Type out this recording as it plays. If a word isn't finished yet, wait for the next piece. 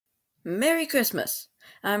Merry Christmas!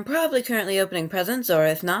 I'm probably currently opening presents, or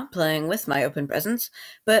if not, playing with my open presents,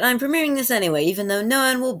 but I'm premiering this anyway, even though no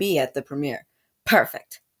one will be at the premiere.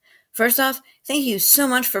 Perfect! First off, thank you so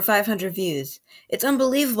much for 500 views. It's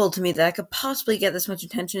unbelievable to me that I could possibly get this much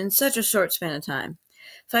attention in such a short span of time.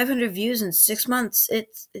 500 views in 6 months,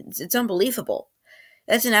 it's unbelievable.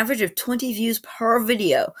 That's an average of 20 views per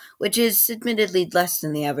video, which is admittedly less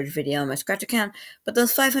than the average video on my Scratch account, but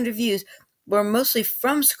those 500 views were mostly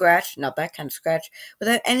from Scratch, not that kind of Scratch,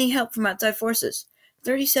 without any help from outside forces.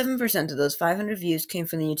 37% of those 500 views came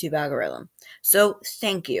from the YouTube algorithm. So,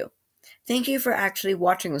 thank you. Thank you for actually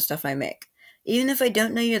watching the stuff I make. Even if I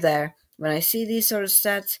don't know you're there, when I see these sort of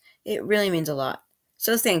stats, it really means a lot.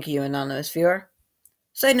 So thank you, anonymous viewer.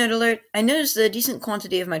 Side note alert, I noticed that a decent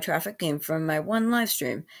quantity of my traffic came from my one live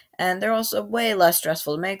stream, and they're also way less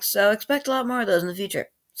stressful to make, so expect a lot more of those in the future.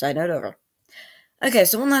 Side note over. Okay,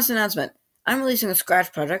 so one last announcement. I'm releasing a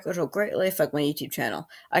Scratch project which will greatly affect my YouTube channel.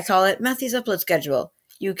 I call it Matthew's Upload Schedule.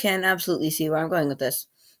 You can absolutely see where I'm going with this.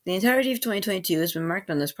 The entirety of 2022 has been marked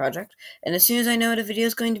on this project, and as soon as I know what a video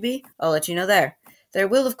is going to be, I'll let you know there. There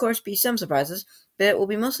will, of course, be some surprises, but it will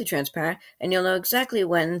be mostly transparent, and you'll know exactly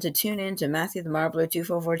when to tune in to Matthew the Marbler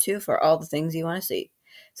 2442 for all the things you want to see.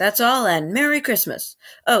 That's all, and Merry Christmas!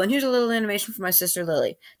 Oh, and here's a little animation from my sister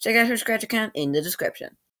Lily. Check out her Scratch account in the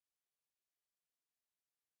description.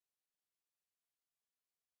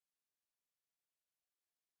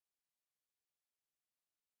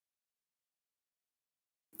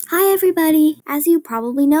 Hi everybody! As you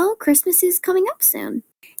probably know, Christmas is coming up soon.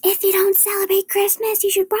 If you don't celebrate Christmas,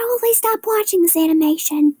 you should probably stop watching this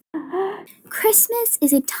animation. Christmas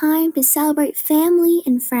is a time to celebrate family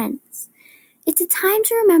and friends. It's a time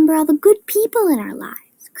to remember all the good people in our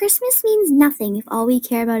lives. Christmas means nothing if all we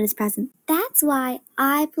care about is presents. That's why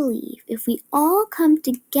I believe if we all come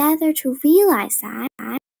together to realize that...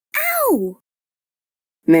 Ow!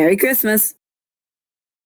 Merry Christmas!